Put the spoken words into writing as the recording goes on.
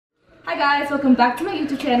Hi guys, welcome back to my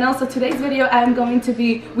YouTube channel. So today's video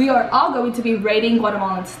we are all going to be rating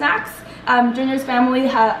Guatemalan snacks. Junior's family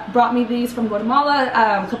brought me these from Guatemala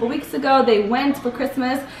a couple weeks ago. They went for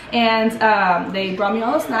Christmas and they brought me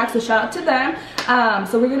all the snacks, so shout out to them.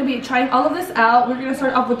 So we're going to be trying all of this out. We're going to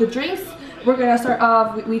start off with the drinks. We're going to start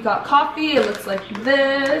off, we got coffee. It looks like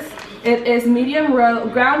this. It is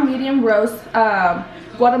ground medium roast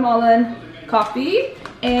Guatemalan coffee.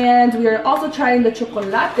 And we are also trying the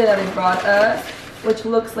chocolate that they brought us, which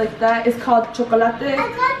looks like that. It's called chocolate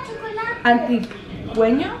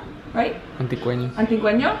antigueño, right?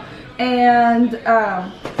 Antigueño. And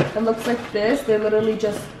it looks like this. They literally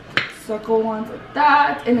just circle ones like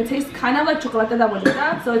that. And it tastes kind of like chocolate de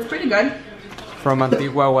abuelita, so it's pretty good. From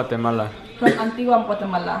Antigua, Guatemala. From Antigua,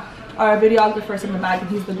 Guatemala. Our videographer's in the back,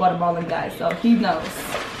 and he's the Guatemalan guy, so he knows.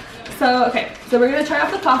 So, okay, so we're going to try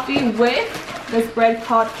off the coffee with this bread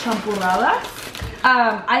called champurradas.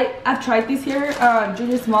 I've tried these here.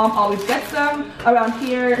 Junior's mom always gets them around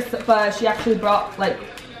here, but she actually brought like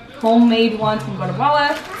homemade ones from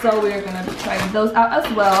Guatemala, so we're gonna be trying those out as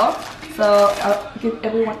well. So I'll give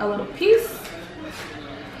everyone a little piece.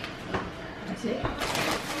 That's it.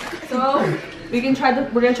 So we're gonna try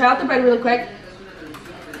out the bread really quick.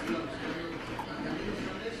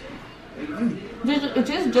 It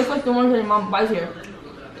is just like the ones that your mom buys here.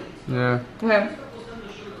 Yeah. Okay.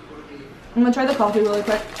 I'm gonna try the coffee really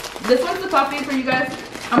quick. This one's the coffee for you guys.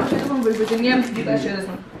 I'm gonna share this one with Virginia. You guys share this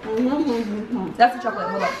one. That's the chocolate.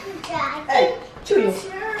 Hold on. Hey, chew you.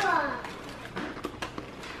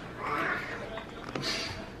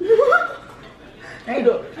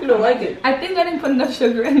 You don't like it. I think I didn't put enough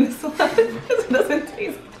sugar in this one because it doesn't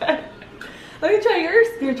taste bad. Let me try yours.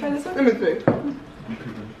 Here, try this one. Let me see.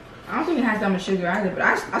 I don't think it has that much sugar either, but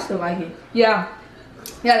I still like it. Yeah.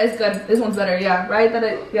 Yeah, it's good. This one's better, yeah. Right?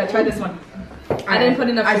 Yeah, try this one. I didn't put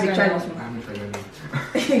enough sugar in try this one. one. I haven't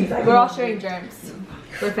tried that one. We're all sharing germs.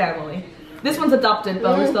 We're family. This one's adopted,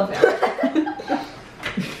 but we're still family.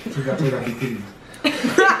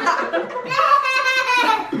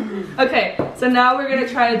 Okay, so now we're gonna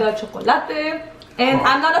try the chocolate. And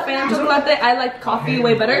I'm not a fan of chocolate. I like coffee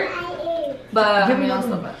way better. But I mean, I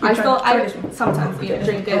sometimes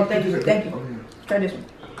drink it. Oh, thank you. Try this one.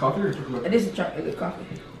 Coffee or chocolate? This is chocolate. Coffee.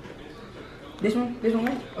 This one,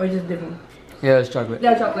 right? Or is it different? Yeah, it's chocolate.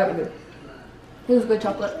 Yeah, chocolate. This is good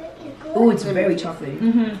chocolate. Ooh, it's very chocolatey.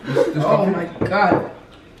 Oh my god.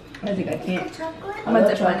 I think I can't. I'm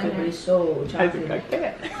gonna try chocolate, but it's so chocolatey. I think I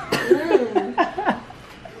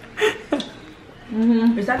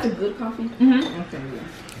can. Is that the good coffee?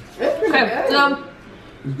 Okay, so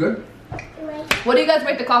It's good? what do you guys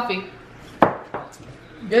rate the coffee?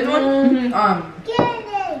 This one?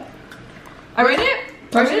 I rate it?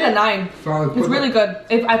 I rate it a 9. Solid. It's really good.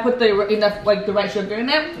 If I put the right sugar in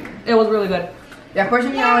it, it was really good. Yeah,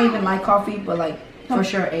 personally, I don't even like coffee, but like for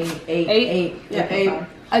sure, 8. Yeah, 8.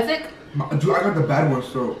 I think. Dude, I got the bad one,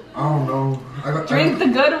 so I don't know. Drink the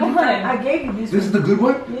good one. I gave you this. This is the good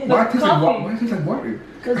one? Yeah, Why it tastes like water? Why it tastes like water?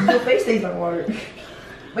 Because your face tastes like water.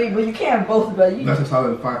 Wait, but you can't have both, but you. That's a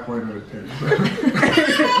solid 5.0 out of 10.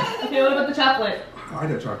 Okay, what about the chocolate? I like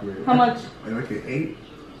that chocolate. How much? I like it 8.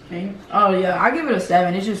 Oh yeah, I give it a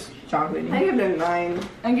 7. It's just chocolatey. I give it a 9.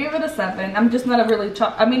 I gave it a 7. I'm just not a really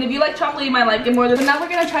I mean, if you like chocolate, you might like it more. So now we're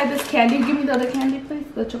gonna try this candy. Give me the other candy, please.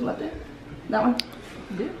 The chocolate. That one.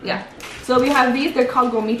 Yeah. So we have these. They're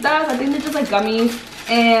called gomitas. I think they're just like gummies.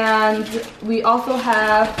 And we also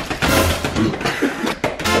have.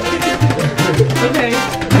 Okay.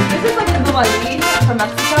 This is like the Duvalin from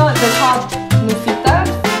Mexico. They're called nucitas.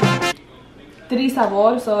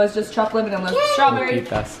 Sabor, so it's just chocolate, vanilla, strawberry.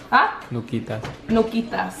 Nuquitas. Huh?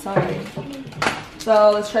 Nuquitas, sorry.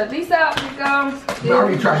 So let's try these out. Here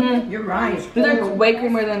we go. You're right. These are way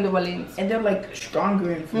creamier than the Duvalins. And they're like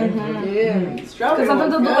stronger in flavor. Yeah. Because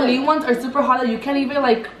sometimes the Duvalin ones are super hot that you can't even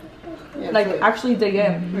actually dig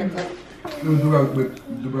in.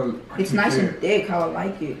 It's nice and thick how I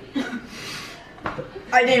like it.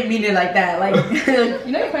 I didn't mean it like that. Like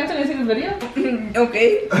you know your parents are gonna see this video?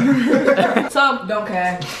 Okay. So Don't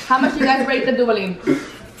care. how much do you guys rate the Duvalin?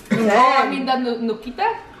 10. Oh, I mean the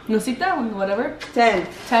Nucita, whatever. 10.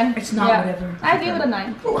 10. It's not whatever. I gave it a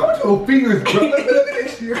 9. Oh, how much little fingers, bro? Look at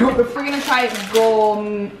this shit. We're gonna try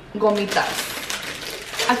gomitas.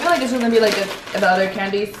 I feel like this is gonna be like the other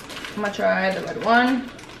candies. I'm gonna try the red one.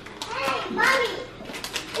 Hey, Mommy,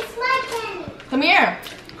 it's my candy. Come here.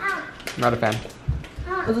 Not a fan.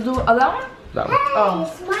 Was it that one? That one. Oh.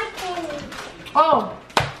 It's my candy. Oh.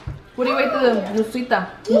 What do you rate the Nucita?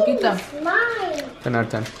 It's mine. 10 out of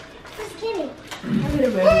 10. It's Kimmy.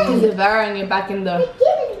 He's devouring it back in the.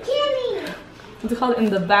 Give it to Kimmy. what's it called, in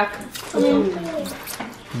the back.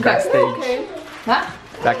 Backstage. Okay. Huh?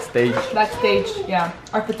 Backstage. Backstage, yeah.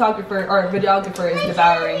 Our photographer or videographer is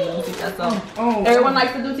devouring the dulcita, so everyone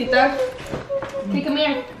likes the dulcita. Okay, come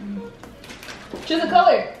here. Choose a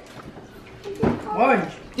color.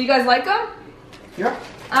 Orange. Do you guys like them? Yeah.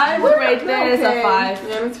 I would rate this a 5.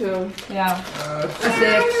 Yeah, me too. Yeah. A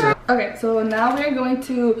 6. Okay, so now we're going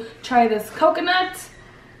to try this coconut.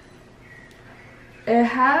 It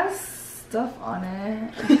has stuff on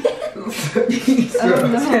it. I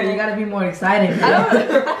don't know. You gotta be more excited. I don't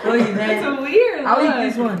know. You, man. It's weird. I'll look. eat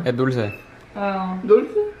this one. Es dulce. Oh.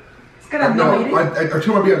 Dulce? It's gonna No, eat it. I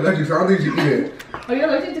too might be allergic, so I don't think you should eat it. Are you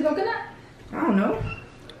allergic to coconut? I don't know.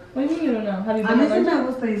 What do you mean you don't know? Have you been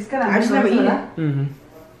allergic? I just never eat it.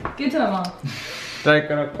 Give it to my mom. Trae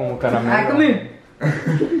cara como Alright, come caramelo. here.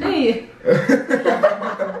 Hey.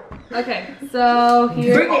 Okay, so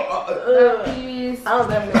here. Bring it. A piece. I don't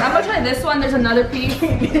think I'm gonna try this one. There's another piece.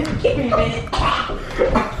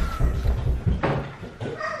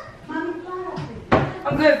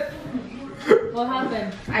 I'm good. What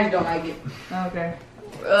happened? I just don't like it. Okay.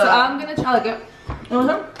 So I'm gonna try like it.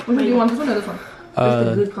 Which one do you want? This one or this one?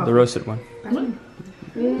 The roasted one.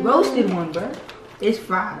 Roasted one, bro. It's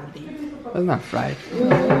fried, I think. It's not fried.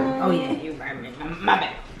 Oh yeah, you're right. My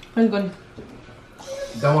bad. It's good.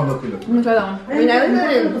 That one look good. I'm gonna try that one. I mean, I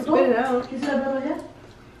didn't spit it out.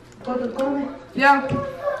 Yeah.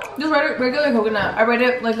 Just regular coconut. I rate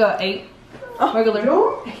it like a 8. Regular.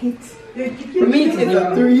 For me, it's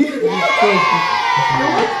a 3. 0.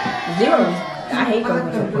 I hate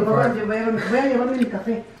coconut.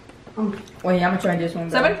 Oh yeah, I'm gonna try this one.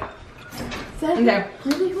 Bro. 7? Okay.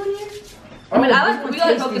 I mean, I like, we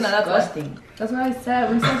like coconut, that's why. disgusting. That's what I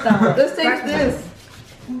said. We said that. Let's taste this.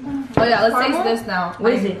 Oh yeah, let's taste this now.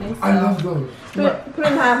 What is it? I love those. Put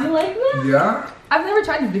in half. You like this? Yeah? I've never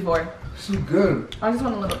tried these before. So good. I just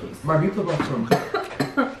want a little piece. My people bought some.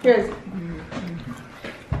 Here's.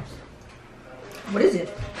 What is it?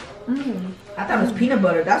 I thought it was peanut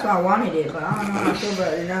butter. That's why I wanted it, but I don't know how I feel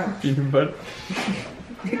about it now. Peanut butter.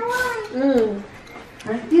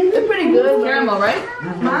 It's pretty good. Caramel, right?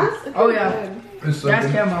 Oh yeah, It's so that's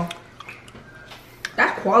good. caramel.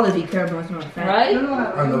 That's quality caramel. It's not fat. Right? I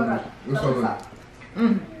love it. It's so good.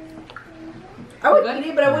 I would eat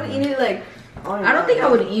it, but I wouldn't eat it like. I don't think I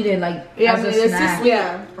would eat it like Yeah, as but a it's snack. just-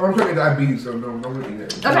 Yeah. I'm trying to get diabetes, so no, I'm gonna eat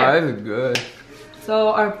it. Okay. Oh, this is good. So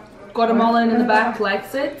our Guatemalan in the back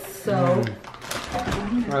likes it. So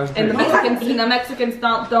and the Mexicans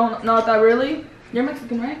don't not that really. You're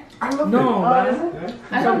Mexican, right? I love No, it. bro.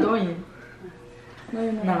 I'm Salvadorian. No,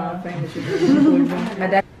 you're No, not. I'm famous. My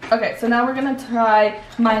dad. Okay, so now we're gonna try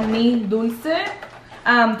mani dulce.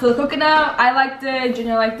 So the coconut, I liked it.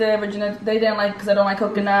 Junior liked it. Regina, they didn't like because I don't like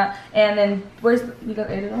coconut. And then where's you guys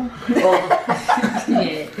ate it all?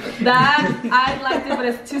 Yeah. That I liked it, but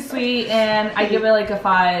it's too sweet, and I give it like a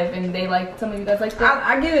 5. And they like some of you guys liked it.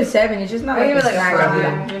 I give it 7. It's just not I like give it a like a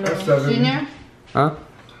snack. 5. That's 7. Junior. Huh?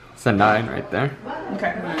 It's a 9 right there.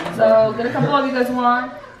 Okay. So get a couple of you guys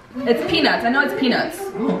want. It's peanuts. I know it's peanuts.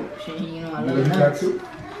 Oh, shit, you know I You love like that nuts. too?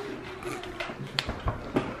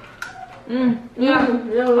 Yeah.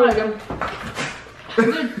 I like them.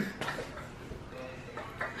 Dude.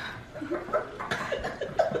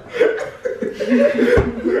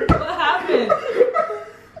 What happened?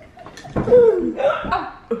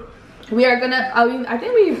 We are gonna. I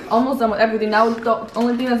think we've almost done with everything. Now the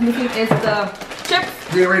only thing that's missing is the chips.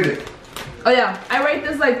 Yeah, rate it. Oh yeah, I rate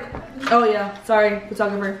this like. Oh yeah, sorry,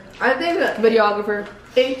 photographer, I think that videographer.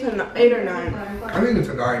 8 or 9. I think it's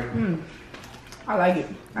a 9. I like it.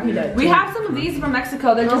 I need that. We have some of these from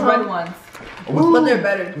Mexico. They're just red ones, But they're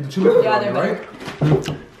better. With the chili Yeah, they're right?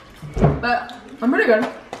 but I'm pretty good.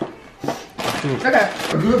 Okay,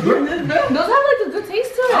 Good, good. those have like a good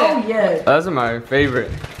taste to it. Oh yeah. Those are my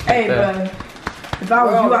favorite. Hey, Right bro. If I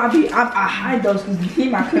was you, I hide those because he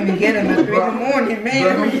might come and get them at 3 in the morning,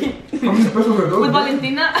 man. How many specials are those? With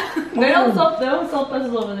Valentina, they don't sell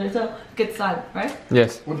pesos over there, so quetzal, right?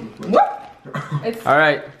 Yes. What? It's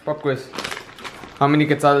Alright, pop quiz. How many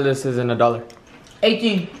quetzales is in $1?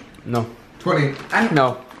 18. No. 20.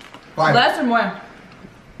 No. 5. less or more.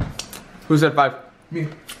 Who said 5? Me.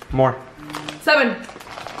 More. 7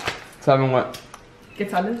 7 what?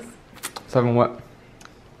 quetzales. 7 what?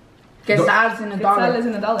 Quetzals in a dollar. Quetzales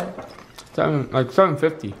in $1. 7, like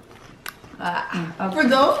 7.50. For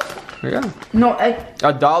those? Yeah. No,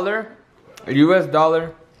 $1, a US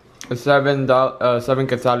dollar, is 7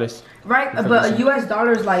 quetzales. right? But a US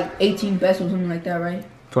dollar is like 18 pesos, something like that, right?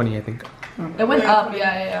 20, I think. It went up,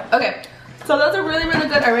 yeah. Okay, so those are really, really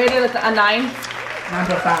good. I rated it a 9. Not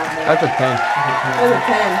a 5. That's a 10. That's a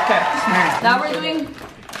 10. Okay. Snack. Now we're doing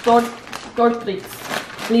tortrix.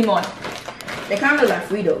 Limon. They kind of look like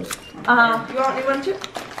Fritos. You want to?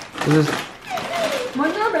 This is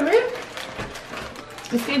What's up, baby?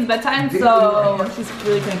 It's kids' bedtime, so she's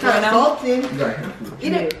really cranky right now. Salty. You got handful.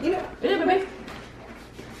 Eat it. Eat it. Is it, baby?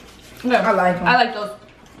 Okay. I like them. I like those.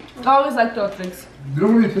 I always like tortrix. They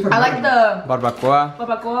don't really taste like I like the barbacoa,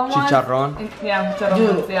 barbacoa ones. chicharrón. Yeah, chicharrón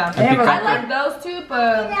Dude, ones, yeah. they have a- I like those too,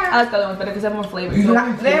 but I like the other ones better because they have more flavor. These So. don't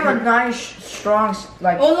really They have taste a like, nice, strong,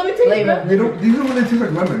 like, Oh, let me take flavor. it. they don't. These don't really taste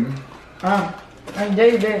like lemon. And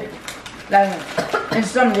they like in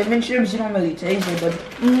some lemon chips you don't really taste it, but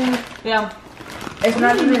Yeah, it's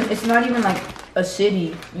not even like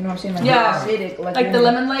acidic. You know what I'm saying? Like Yeah. acidic, like the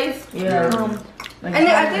lemon lace. Yeah. Like And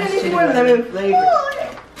I think I need more lemon flavor.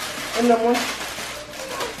 And the one.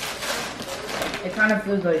 It kind of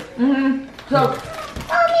feels like So,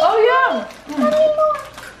 oh yeah.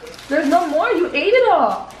 There's no more. You ate it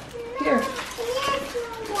all. Here.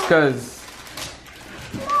 Because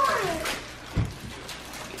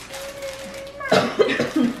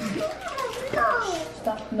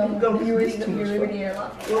Stop. No more. Go be ready.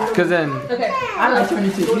 Because then Okay. I like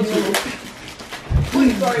 22. You too.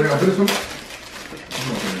 Wait, I'll put this one.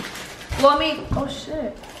 Well, I mean, oh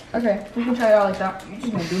shit. Okay, we can try it out like that. You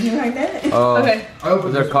just gonna do me like that? Okay. I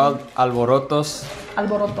opened they're this called alborotos,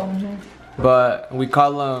 Alboroto. but we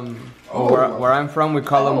call them where I'm from. We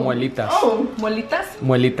call them muelitas. Oh, Muelitas.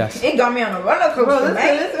 Muelitas. It got me on a roller coaster. bro,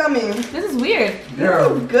 man. this got me. This is weird. Yeah.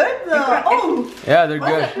 Good though. Oh, Yeah, they're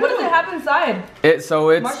good. What does it have inside? It's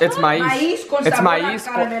Marshmallow? maíz. Maíz con It's sabor a maíz.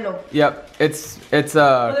 caramelo. Yep. It's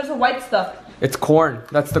Oh, there's a white stuff. it's corn.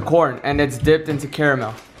 That's the corn, and it's dipped into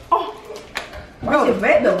caramel. Why is it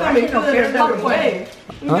red though? got I me didn't know feeling a caramel was different way.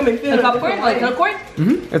 You got me feeling Like a popcorn, different like way. kettle corn.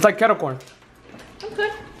 It's like kettle corn. Okay.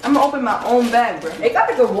 I'm gonna open my own bag, bro. It got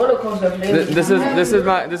like a roller coaster flavor. This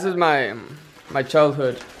is my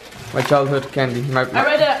childhood candy. I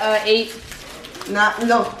read a 8.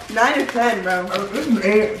 No, 9 or 10, bro. This is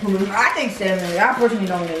 8 for me. I think 7. I personally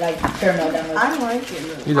don't really like caramel that much. I like it.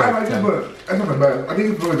 Man. You I like like it, 10. but that's not the best. I think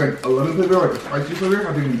it's like a lemon flavor, like a spicy flavor.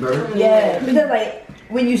 I think it's better. Yeah, because like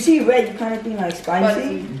when you see red, you kind of think like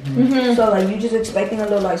spicy. So like you just expecting a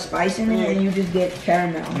little like spice in it, and you just get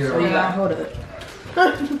caramel. So you Yeah. got hold of it.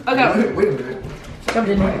 Okay. Wait a minute.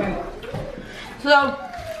 Something like So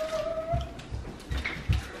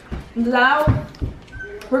now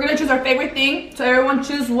we're gonna choose our favorite thing. So everyone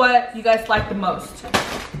choose what you guys like the most.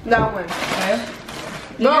 That one. Okay.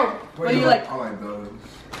 No. What do you like? I like those.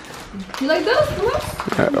 You like those the most?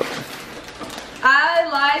 I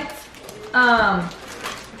liked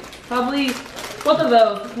probably both of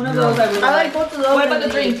those. One of those I really I like both of those. What about the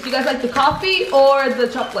drinks? Do you guys like the coffee or the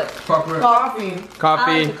chocolate? Chocolate, Coffee. I like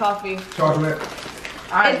Coffee. the coffee. chocolate.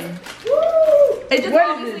 It just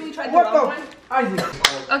obviously we tried the wrong one.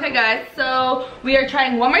 Okay guys, so we are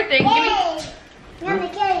trying one more thing. Give me Look at the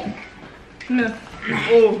cake. no.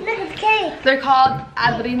 Look at the cake. They're called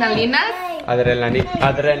adrenalinas.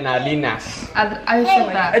 Adrenalinas. I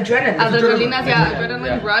said that. adrenaline. Adrenalinas, yeah,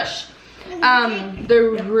 adrenaline Yeah. rush. They're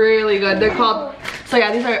really good. They're called, so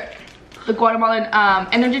yeah, these are the Guatemalan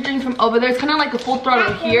energy drinks from over there. It's kind of like a full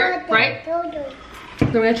throttle here, right? So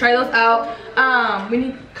we're gonna try those out. We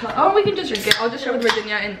need, we can just drink it. I'll just share with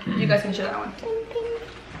Virginia and you guys can share that one.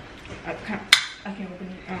 I can't open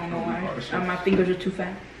it. I don't know why. My fingers are too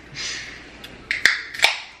fat.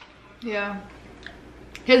 Yeah.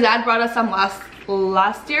 His dad brought us some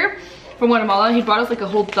last year from Guatemala. He brought us like a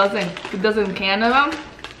whole dozen can of them.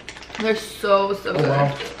 They're so Oh good.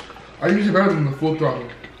 wow. I usually better than the full throttle.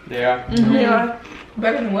 Yeah. Yeah.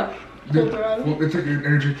 Better than what? It's like an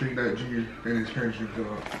energy drink that Junior and his parents drink a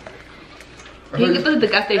lot. I You can heard- get those at the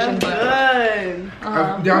gas station, but Good.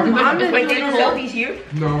 yeah, I think I'm just Wait, really they don't cold. sell these here?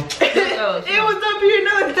 no. Those. It was up here,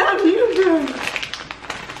 now it's down here, bro.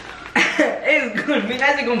 It's good. We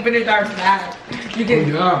guys are gonna finish our snack. You Oh, can.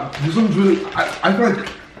 yeah, this one's really. I feel like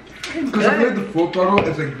because I feel like the full throttle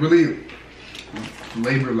is like really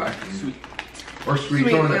flavor lacking or sweet.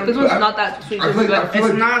 Sweet, something like yeah. that. This one's But not that sweet. I It's feel like, I good. feel It's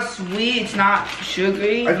like, not sweet. It's not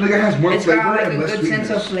sugary. I feel like it has more It's flavor got like a and less good sweetness.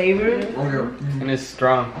 sense of flavor. Oh yeah. And it's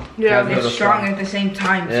strong. Yeah, It has a little It's strong at the same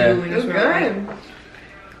time too. Yeah. And It's it's right.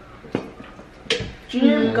 good.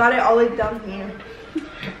 Junior got it all the way down here.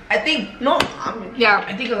 I think No, I'm Yeah.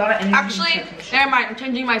 I think a lot of energy Actually, drinks are- never mind. I'm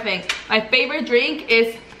changing my thing. My favorite drink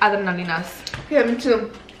is adrenalinas. Yeah, me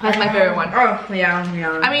too. That's my favorite one. Oh yeah.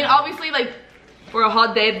 I mean, obviously, like for a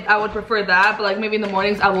hot day, I would prefer that. But like maybe in the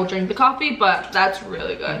mornings, I will drink the coffee. But that's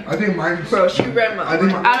really good. I think mine's. Bro, she read my I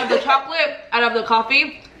think Out of the chocolate, out of the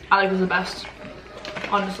coffee, I like this the best.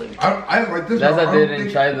 honestly. I like this. That's I I don't didn't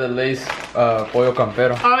think- try the Lay's pollo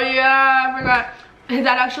campero. Oh yeah, I forgot. His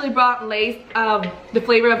dad actually brought Lay's, the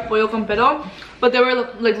flavor of pollo campero, but they were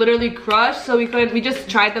like literally crushed, so we couldn't. We just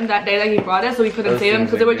tried them that day that he brought it, so we couldn't Those save them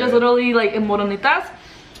because they were just literally like en moronitas.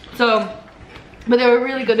 So, but they were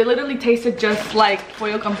really good. They literally tasted just like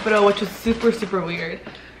pollo campero, which was super weird.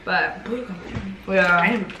 But yeah,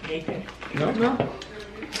 I didn't make it. No? no.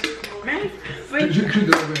 Man,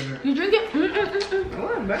 You drink it?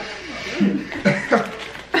 oh, but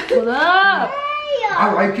Hold up.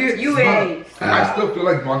 I like it. You but ate. I still feel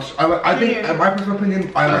like Monster. I think, in my personal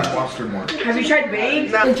opinion, I like Monster more. have you tried Bang?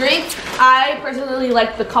 The drink, I personally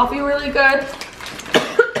like the coffee really good.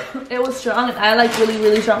 It was strong, and I like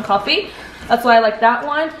really strong coffee. That's why I like that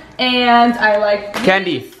one. And I like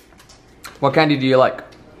Candy. What candy do you like?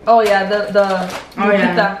 oh yeah, the Oh,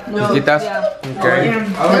 yeah. Nutita. Chiquitas? Yeah. Okay.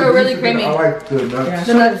 I They were really these, creamy. I like the nuts.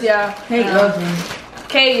 The nuts, yeah. Hey, loves them.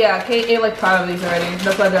 Kay ate like 5 of these already.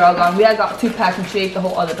 That's why they're all gone. We had got 2 packs and she ate the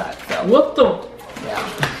whole other pack. So What the? yeah.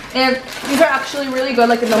 And these are actually really good.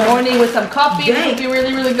 Like in the morning with some coffee, this would be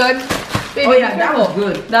really good. Baby, Oh yeah, be that was careful.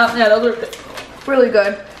 good. Yeah, those are really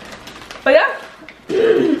good. But yeah.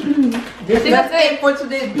 This think that's it. for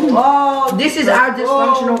today. Oh, this is our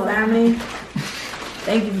dysfunctional family.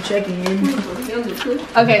 Thank you for checking in.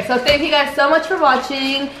 Okay, so thank you guys so much for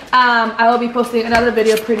watching. I will be posting another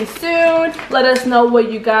video pretty soon. Let us know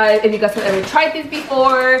what you guys, if you guys have ever tried these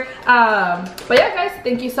before. But yeah, guys,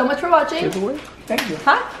 thank you so much for watching. Giveaway? Thank you.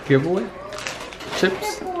 Huh? Giveaway?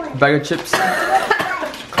 Chips? Bag of chips?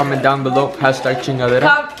 Comment down below. Hashtag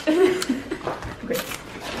chingadera.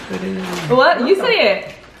 What? You say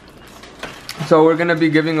it. So we're gonna be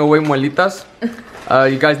giving away muelitas.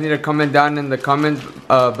 You guys need to comment down in the comments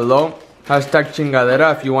below. Hashtag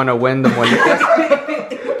chingadera if you want to win the muelitas.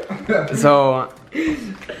 So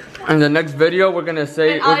in the next video we're gonna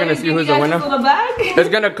see who's the winner. It's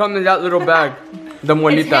gonna come in that little bag. The It's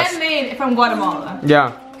muelitas. handmade from Guatemala.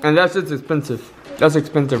 Yeah, and that's just expensive. That's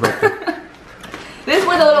expensive right there. This is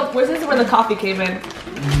where the coffee came in.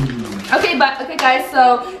 Okay, okay guys,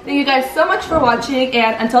 so thank you guys so much for watching,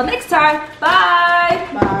 and until next time, bye!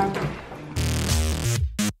 Bye.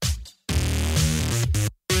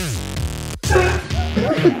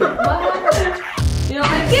 What? You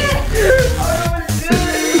don't like it?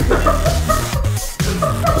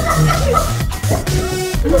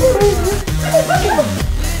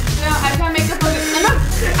 No, I can't make a fucking.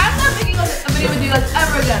 I'm not making a video with you guys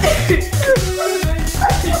ever again.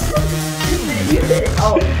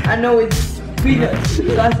 Oh, I know it's peanuts.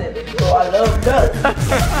 That's it. Oh, I love nuts.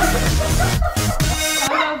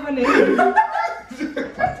 I'm not funny.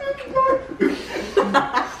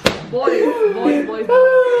 Boys.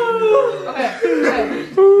 Okay.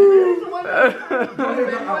 Don't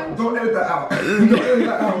edit that out. Don't edit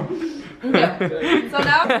that out. Okay. So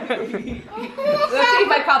now, let's see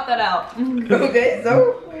if I cop that out. Okay,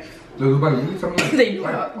 so they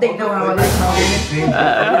know how I like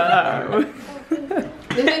my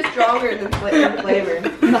This is stronger than flavor.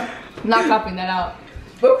 Not copying that out.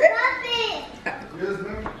 Okay.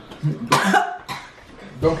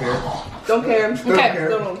 Don't care. Don't care. Okay.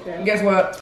 Don't care. Guess what?